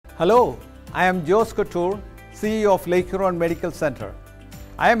Hello, I am Kottoor, CEO of Lake Huron Medical Center.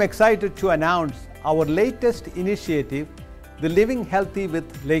 I am excited to announce our latest initiative, the Living Healthy with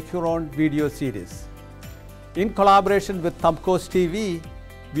Lake Huron video series. In collaboration with Thumbcoast TV,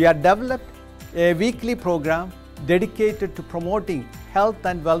 we have developed a weekly program dedicated to promoting health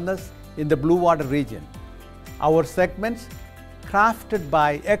and wellness in the Blue Water region. Our segments, crafted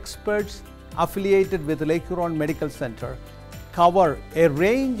by experts affiliated with Lake Huron Medical Center, cover a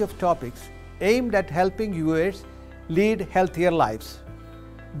range of topics aimed at helping viewers lead healthier lives.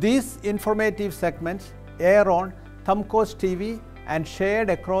 These informative segments air on Thumbcoast TV and shared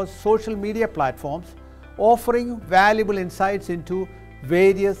across social media platforms, offering valuable insights into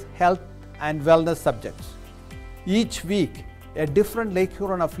various health and wellness subjects. Each week, a different Lake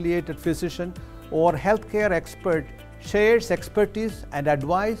Huron affiliated physician or healthcare expert shares expertise and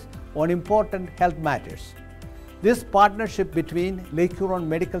advice on important health matters. This partnership between Lake Huron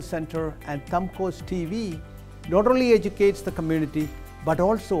Medical Center and Thumbcoast TV not only educates the community but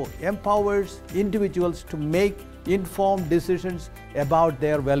also empowers individuals to make informed decisions about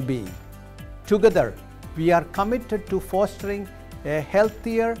their well-being. Together, we are committed to fostering a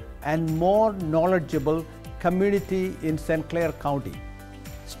healthier and more knowledgeable community in St. Clair County.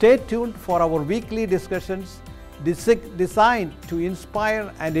 Stay tuned for our weekly discussions designed to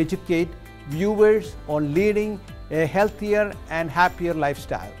inspire and educate viewers on leading a healthier and happier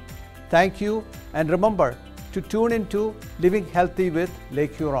lifestyle. Thank you, and remember to tune into Living Healthy with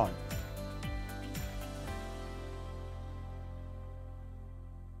Lake Huron.